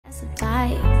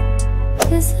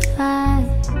It's a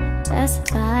vibe, that's a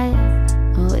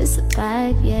vibe. Oh, it's a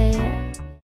vibe, yeah.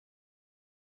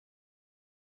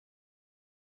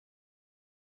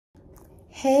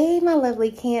 Hey, my lovely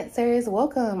Cancers,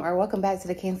 welcome back to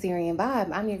the Cancerian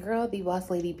Vibe. I'm your girl, the Boss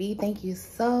Lady B. Thank you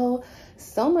so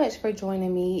much for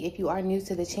joining me. If you are new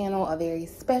to the channel, a very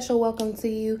special welcome to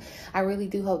you. I really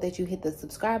do hope that you hit the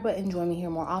subscribe button, join me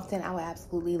here more often. I would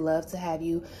absolutely love to have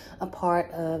you a part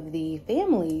of the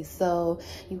family. So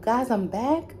you guys, I'm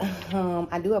back.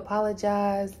 I do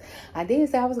apologize. I did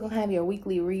say I was gonna have your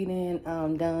weekly reading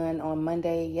done on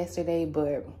Monday yesterday,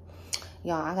 but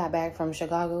y'all, I got back from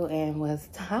Chicago and was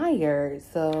tired.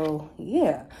 So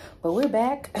yeah, but we're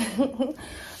back.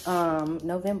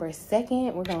 November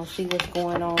 2nd, we're gonna see what's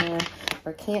going on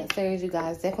for Cancers. You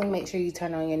guys definitely make sure you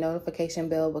turn on your notification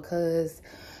bell, because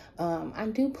I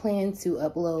do plan to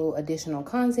upload additional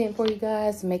content for you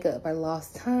guys to make up for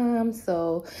lost time.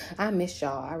 So I missed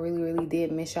y'all. I really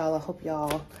did miss y'all. I hope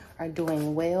y'all are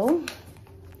doing well.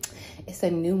 It's a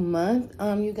new month,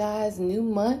 you guys. New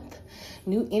month,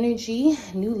 new energy,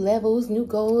 new levels, new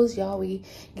goals. Y'all, we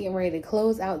getting ready to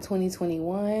close out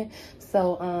 2021.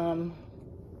 So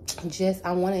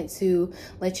I wanted to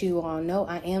let you all know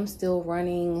I am still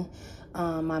running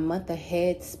my month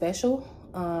ahead special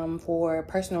for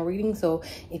personal reading. So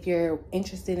if you're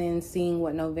interested in seeing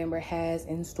what November has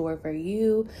in store for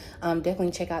you,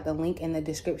 definitely check out the link in the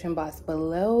description box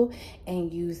below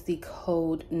and use the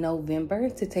code November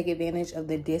to take advantage of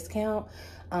the discount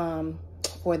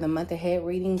for the month ahead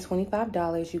reading,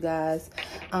 $25, you guys.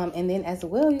 And then as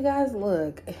well, you guys,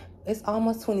 look, it's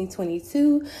almost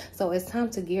 2022, so it's time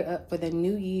to gear up for the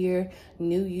new year,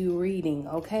 new you reading.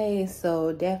 Okay,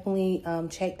 so definitely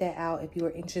check that out if you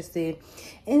are interested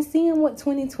in seeing what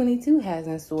 2022 has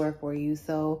in store for you.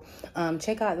 So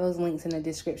check out those links in the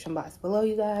description box below,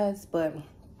 you guys. But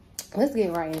let's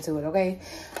get right into it. Okay,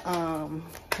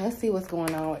 let's see what's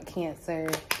going on with Cancer.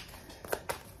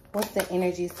 What's the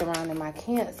energy surrounding my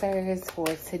Cancers for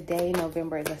today,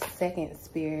 November the 2nd,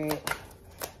 Spirit?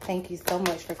 Thank you so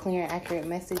much for clear and accurate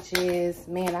messages.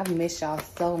 Man, I've missed y'all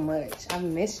so much. I've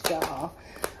missed y'all.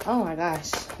 Oh my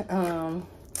gosh.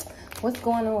 What's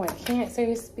going on with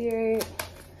Cancer, Spirit?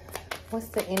 What's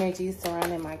the energy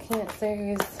surrounding my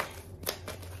Cancers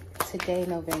today,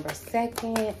 November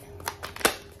 2nd?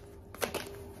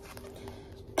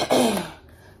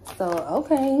 So,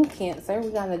 okay, Cancer,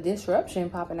 we got a disruption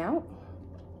popping out.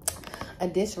 A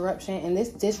disruption, and this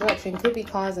disruption could be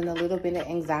causing a little bit of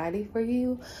anxiety for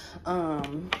you.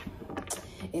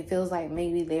 It feels like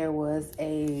maybe there was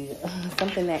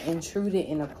something that intruded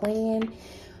in a plan,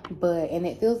 and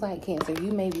it feels like, Cancer,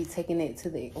 you may be taking it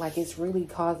to like it's really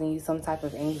causing you some type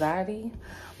of anxiety.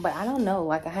 But I don't know,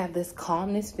 like I have this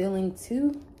calmness feeling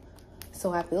too.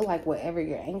 So I feel like whatever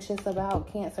you're anxious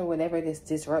about, Cancer, whatever this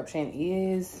disruption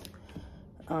is,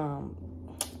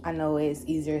 I know it's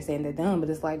easier said than done, but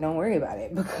it's like, don't worry about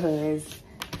it, because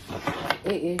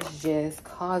it is just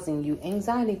causing you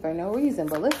anxiety for no reason.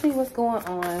 But let's see what's going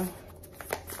on.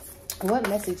 What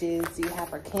messages do you have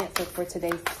for Cancer for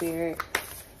today's, Spirit?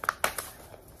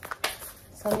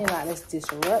 Tell me about this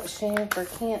disruption for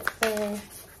Cancer.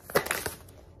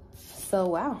 So,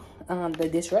 wow. The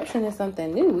disruption is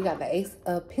something new. We got the Ace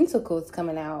of Pentacles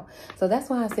coming out. So that's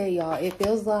why I said, y'all, it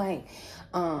feels like,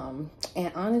 and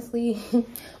honestly,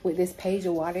 with this Page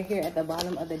of Water here at the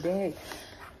bottom of the deck,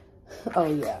 oh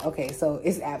yeah, okay, so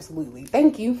it's absolutely,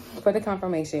 thank you for the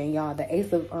confirmation, y'all. The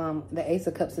Ace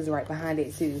of Cups is right behind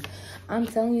it too. I'm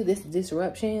telling you, this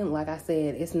disruption, like I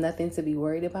said, it's nothing to be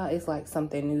worried about. It's like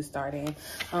something new starting.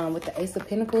 With the Ace of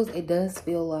Pentacles, it does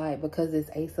feel like, because it's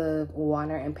Ace of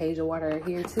Water and Page of Water are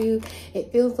here too,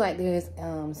 it feels like there's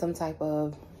some type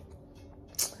of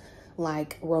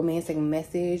like romantic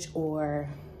message or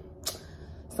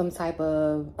some type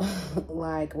of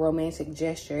like romantic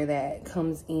gesture that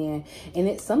comes in, and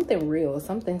it's something real,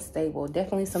 something stable,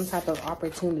 definitely some type of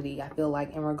opportunity, I feel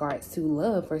like, in regards to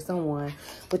love for someone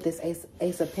with this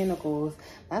Ace of Pentacles.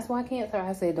 That's why, Cancer,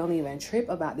 I said don't even trip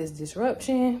about this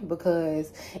disruption,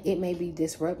 because it may be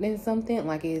disrupting something.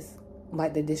 Like, it's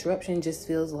like the disruption just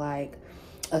feels like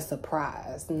a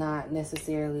surprise, not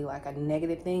necessarily like a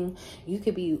negative thing. You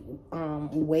could be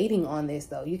waiting on this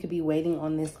though. You could be waiting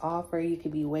on this offer. You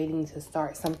could be waiting to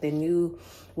start something new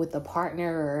with a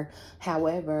partner or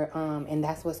however, and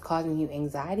that's what's causing you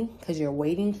anxiety, because you're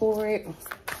waiting for it.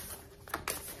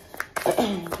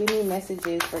 Give me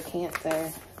messages for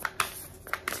Cancer.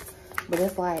 But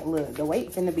it's like, look, the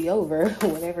wait's gonna be over,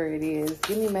 whatever it is.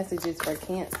 Give me messages for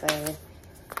Cancer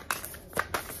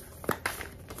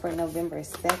for November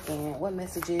 2nd. What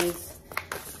messages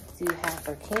do you have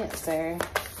for Cancer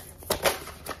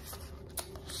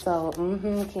So,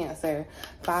 Cancer,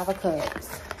 5 of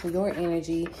Cups, your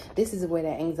energy. This is where the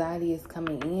anxiety is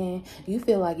coming in. You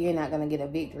feel like you're not going to get a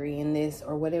victory in this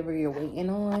or whatever you're waiting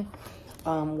on.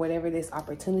 Whatever this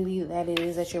opportunity that it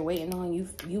is that you're waiting on,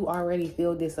 you already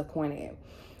feel disappointed.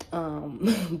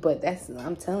 But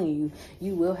I'm telling you,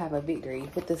 you will have a victory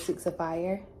with the 6 of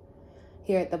Fire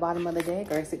here at the bottom of the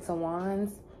deck, or 6 of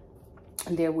Wands.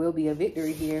 There will be a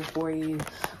victory here for you.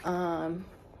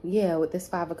 Yeah, with this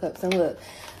 5 of Cups. And look,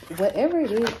 whatever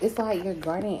it is, it's like your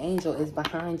guardian angel is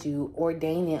behind you,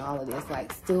 ordaining all of this,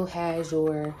 like still has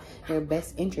your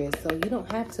best interest. So you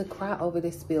don't have to cry over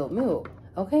this spilled milk,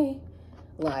 okay?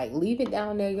 Like, leave it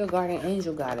down there. Your guardian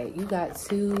angel got it. You got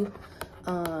 2,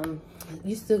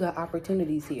 you still got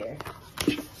opportunities here.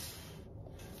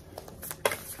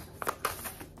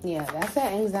 Yeah, that's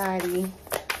that anxiety.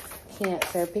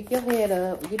 Cancer, pick your head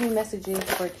up. Give me messages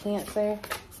for Cancer.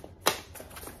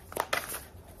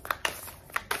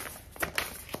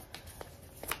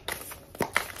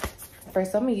 For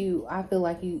some of you, I feel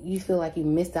like you feel like you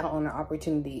missed out on an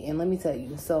opportunity. And let me tell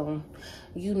you, so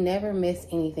you never miss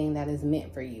anything that is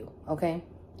meant for you, okay?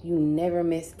 You never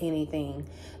miss anything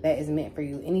that is meant for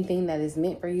you. Anything that is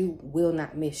meant for you will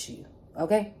not miss you,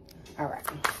 okay? All right.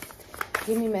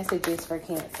 Give me messages for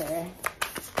Cancer.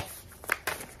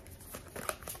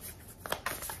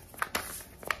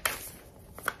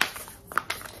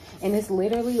 And it's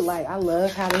literally like, I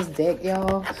love how this deck,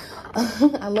 y'all.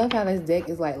 I love how this deck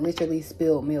is like literally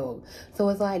spilled milk. So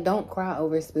it's like, don't cry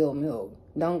over spilled milk.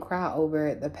 Don't cry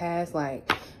over the past. Like,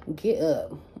 get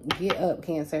up. Get up,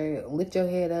 Cancer. Lift your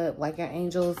head up like your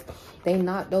angels. They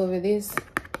knocked over this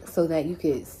so that you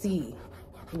could see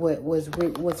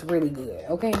what's really good,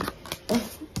 okay?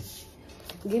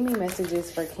 Give me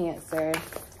messages for Cancer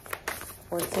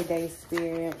for today's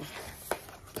spirit.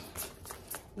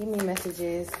 Give me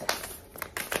messages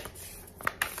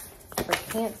for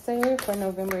Cancer for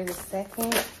November the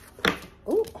 2nd.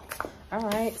 Ooh, all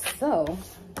right. So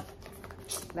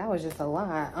that was just a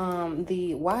lot.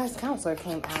 The wise counselor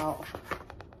came out,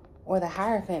 or the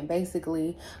Hierophant,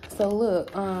 basically. So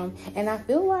look, and I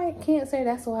feel like Cancer,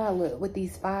 that's why I look with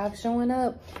these 5 showing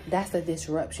up. That's a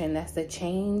disruption. That's a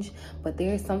change. But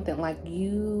there's something like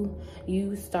you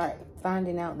start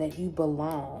finding out that you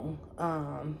belong.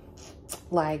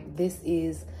 Like this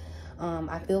is,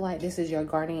 I feel like this is your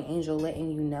guardian angel letting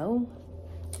you know.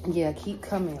 Yeah, keep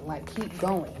coming. Like, keep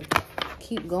going.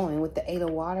 Keep going with the 8 of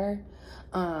Water.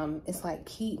 It's like,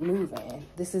 keep moving.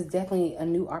 This is definitely a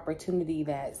new opportunity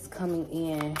that's coming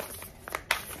in.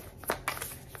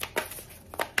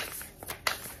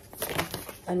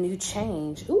 A new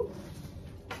change. Ooh.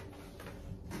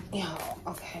 Yeah,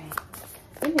 okay.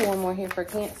 Give me one more here for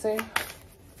Cancer.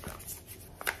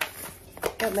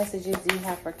 What messages do you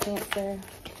have for Cancer?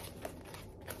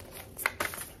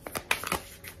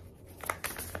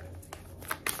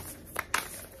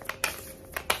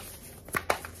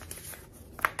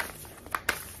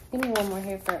 Give me one more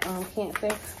here for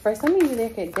Cancer. For some of you, there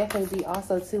could definitely be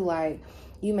also too, like,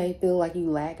 you may feel like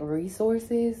you lack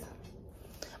resources.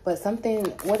 But something,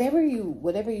 whatever you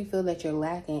feel that you're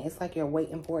lacking, it's like you're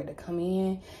waiting for it to come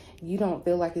in. You don't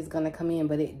feel like it's going to come in,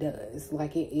 but it does.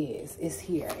 Like, it is. It's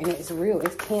here. And it's real.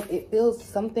 It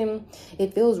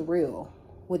feels real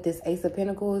with this Ace of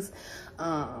Pentacles.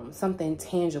 Something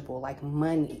tangible, like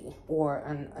money or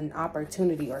an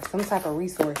opportunity or some type of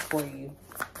resource for you.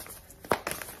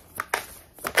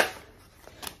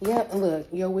 Yep, look,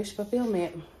 your wish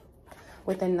fulfillment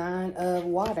with the 9 of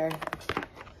Water.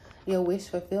 Your wish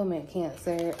fulfillment,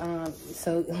 Cancer.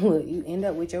 So look, you end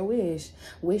up with your wish.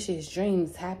 Wishes,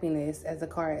 dreams, happiness, as the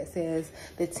card says.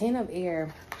 The 10 of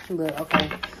Air. Look,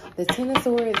 okay. The 10 of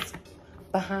Swords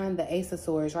behind the Ace of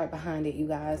Swords, right behind it, you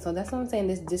guys. So that's what I'm saying.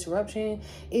 This disruption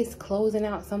is closing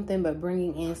out something, but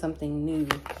bringing in something new.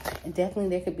 And definitely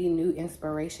there could be new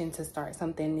inspiration to start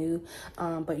something new.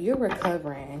 But you're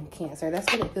recovering, Cancer.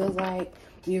 That's what it feels like.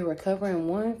 You're recovering,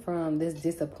 one, from this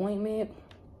disappointment.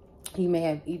 You may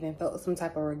have even felt some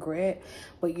type of regret,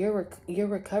 but you're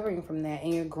recovering from that,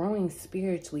 and you're growing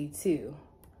spiritually too.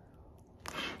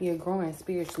 You're growing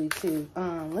spiritually too.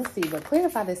 Let's see, but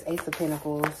clarify this Ace of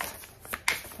Pentacles.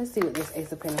 Let's see what this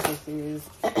Ace of Pentacles is.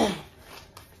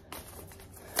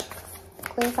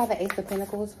 Clarify the Ace of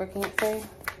Pentacles for Cancer.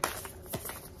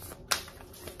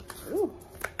 Ooh.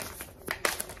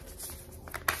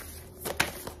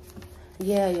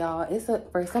 Yeah, y'all.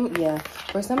 For some of you,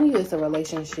 it's a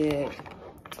relationship.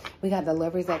 We got the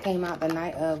Lovers that came out, the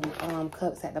Knight of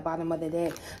Cups at the bottom of the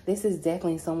deck. This is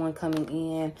definitely someone coming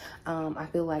in. I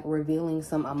feel like revealing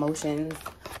some emotions,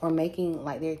 or making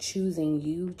like they're choosing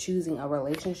you, choosing a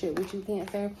relationship with you,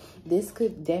 Cancer. This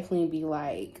could definitely be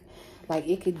like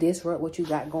it could disrupt what you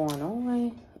got going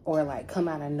on, or like come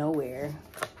out of nowhere.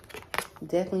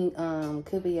 Definitely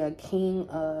could be a king,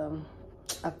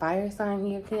 a fire sign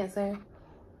here, Cancer.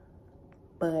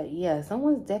 But yeah,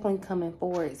 someone's definitely coming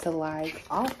forward to like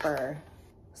offer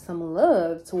some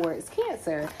love towards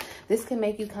Cancer. This can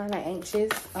make you kind of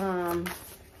anxious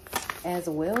as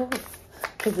well,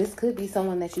 because this could be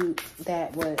someone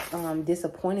that would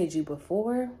disappointed you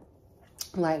before.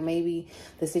 Like maybe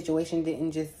the situation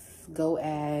didn't just go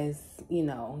as, you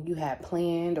know, you had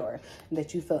planned, or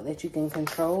that you felt that you can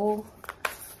control.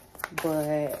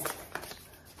 But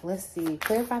let's see,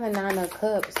 clarify the Nine of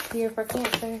Cups here for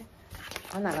Cancer.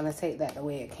 I'm not going to take that the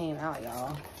way it came out,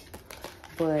 y'all.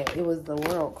 But it was the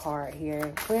World card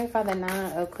here. Clarify the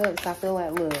Nine of Cups. I feel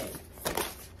like, look,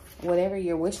 whatever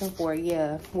you're wishing for,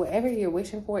 yeah. Whatever you're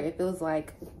wishing for, it feels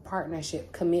like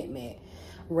partnership, commitment,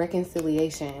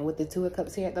 reconciliation. With the Two of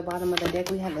Cups here at the bottom of the deck,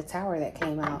 we have the Tower that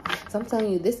came out. So I'm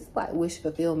telling you, this is like wish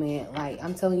fulfillment. Like,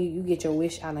 I'm telling you, you get your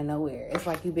wish out of nowhere. It's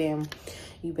like you've been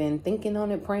thinking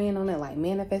on it, praying on it, like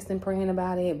manifesting, praying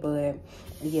about it. But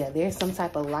yeah, there's some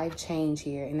type of life change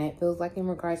here, and that feels like in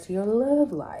regards to your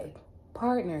love life,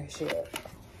 partnership.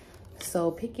 So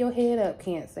pick your head up,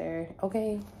 Cancer,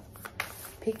 okay?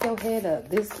 Pick your head up.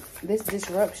 This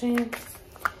disruption,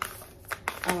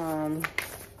 and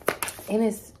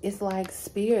it's like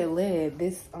spirit-led.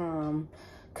 This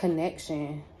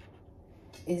connection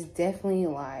is definitely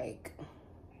like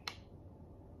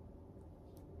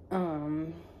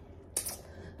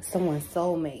someone's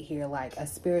soulmate here, like a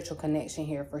spiritual connection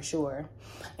here for sure.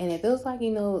 And it feels like,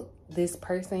 you know, this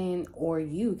person or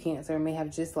you, Cancer, may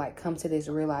have just like come to this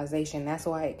realization. That's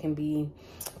why it can be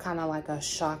kind of like a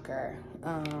shocker.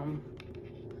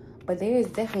 But there is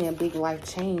definitely a big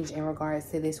life change in regards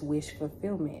to this wish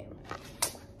fulfillment.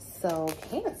 So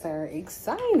Cancer,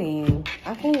 exciting.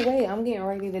 I can't wait. I'm getting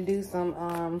ready to do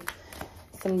some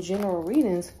general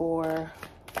readings for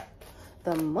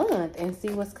the month and see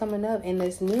what's coming up. And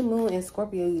this new moon in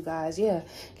Scorpio, you guys, yeah,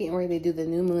 getting ready to do the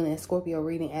new moon in Scorpio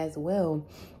reading as well.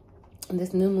 And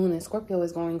this new moon in Scorpio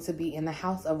is going to be in the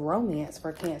house of romance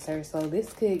for Cancer. So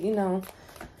this could, you know,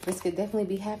 this could definitely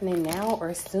be happening now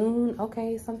or soon.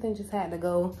 Okay, something just had to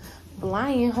go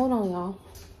flying. Hold on, y'all.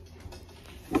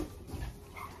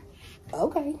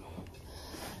 Okay,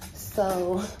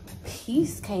 so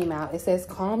peace came out. It says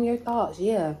calm your thoughts.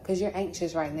 Yeah, because you're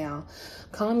anxious right now.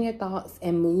 Calm your thoughts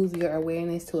and move your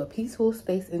awareness to a peaceful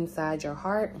space inside your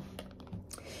heart.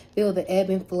 Feel the ebb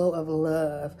and flow of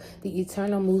love, the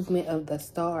eternal movement of the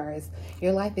stars.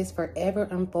 Your life is forever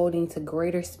unfolding to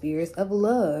greater spheres of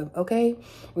love, okay?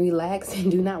 Relax and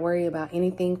do not worry about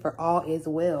anything, for all is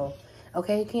well.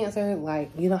 Okay, Cancer,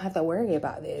 like, you don't have to worry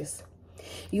about this.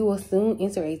 You will soon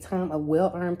enter a time of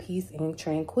well-earned peace and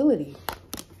tranquility.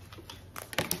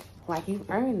 Like, you've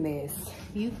earned this.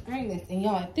 You've earned this. And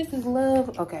y'all like, this is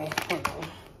love? Okay, hold on.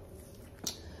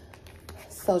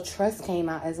 So trust came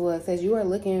out as well. It says you are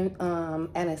looking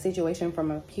at a situation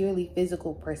from a purely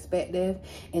physical perspective,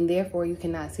 and therefore you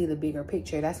cannot see the bigger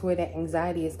picture. That's where that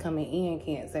anxiety is coming in,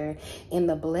 Cancer. And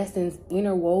the blessings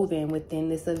interwoven within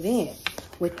this event,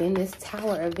 within this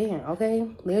tower event, okay?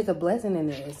 There's a blessing in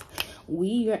this. We,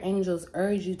 your angels,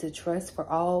 urge you to trust, for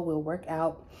all will work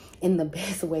out in the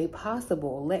best way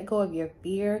possible. Let go of your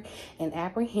fear and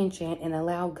apprehension and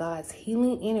allow God's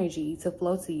healing energy to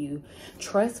flow to you.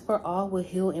 Trust, for all will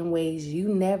heal in ways you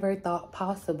never thought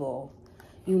possible.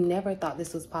 You never thought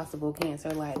this was possible,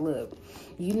 Cancer. Like, look,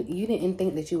 you didn't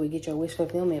think that you would get your wish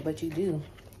fulfillment, but you do.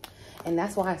 And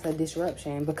that's why it's a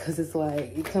disruption, because it's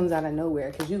like it comes out of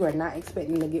nowhere, because you are not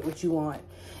expecting to get what you want.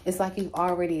 It's like you've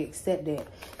already accepted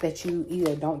that you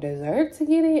either don't deserve to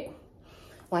get it.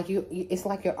 Like it's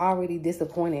like you're already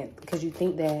disappointed because you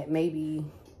think that maybe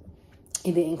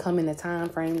it didn't come in the time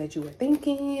frame that you were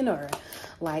thinking, or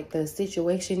like the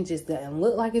situation just doesn't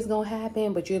look like it's gonna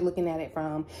happen, but you're looking at it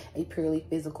from a purely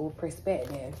physical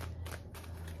perspective.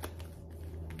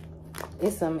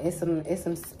 It's some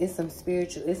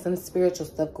spiritual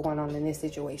stuff going on in this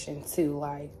situation too.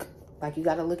 Like you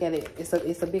got to look at it.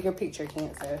 It's a bigger picture,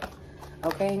 Cancer.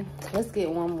 Okay, let's get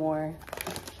one more.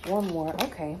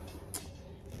 Okay.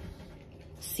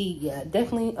 See, yeah,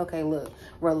 definitely. Okay, look,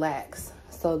 relax.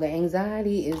 So the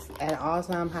anxiety is at an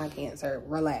all-time high, Cancer.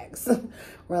 Relax.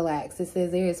 Relax. It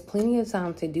says there is plenty of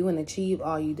time to do and achieve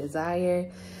all you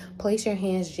desire. Place your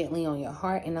hands gently on your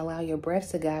heart and allow your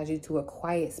breath to guide you to a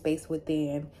quiet space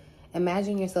within.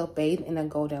 Imagine yourself bathed in a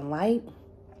golden light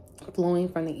flowing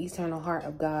from the eternal heart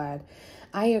of God.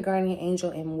 I, your guardian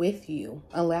angel, am with you.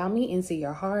 Allow me into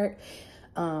your heart.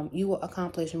 You will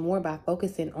accomplish more by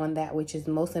focusing on that which is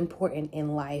most important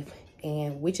in life.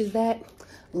 And which is that?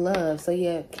 Love. So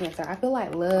yeah, Cancer, I feel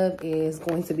like love is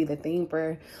going to be the theme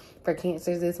for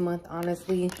Cancers this month,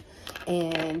 honestly.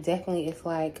 And definitely it's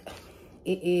like,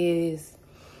 it is,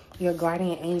 your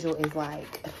guardian angel is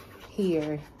like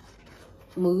here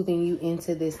moving you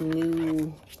into this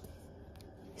new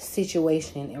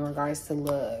situation in regards to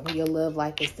love. Your love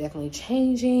life is definitely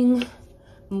changing,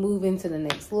 moving to the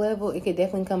next level. It could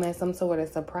definitely come as some sort of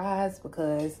surprise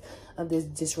because of this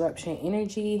disruption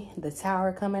energy, the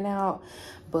Tower coming out.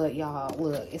 But y'all,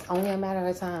 look, it's only a matter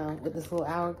of time with this little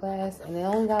hourglass, and it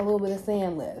only got a little bit of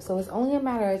sand left, so it's only a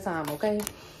matter of time, okay?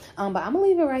 But I'm gonna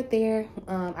leave it right there.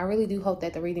 I really do hope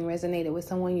that the reading resonated with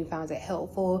someone. You found it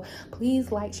helpful.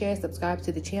 Please like, share, subscribe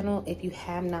to the channel if you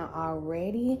have not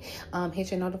already.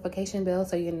 Hit your notification bell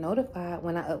so you're notified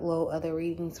when I upload other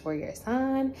readings for your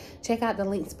sign. Check out the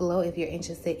links below if you're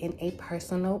interested in a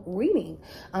personal reading.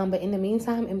 But in the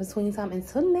meantime, in between time,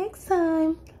 until next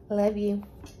time, love you.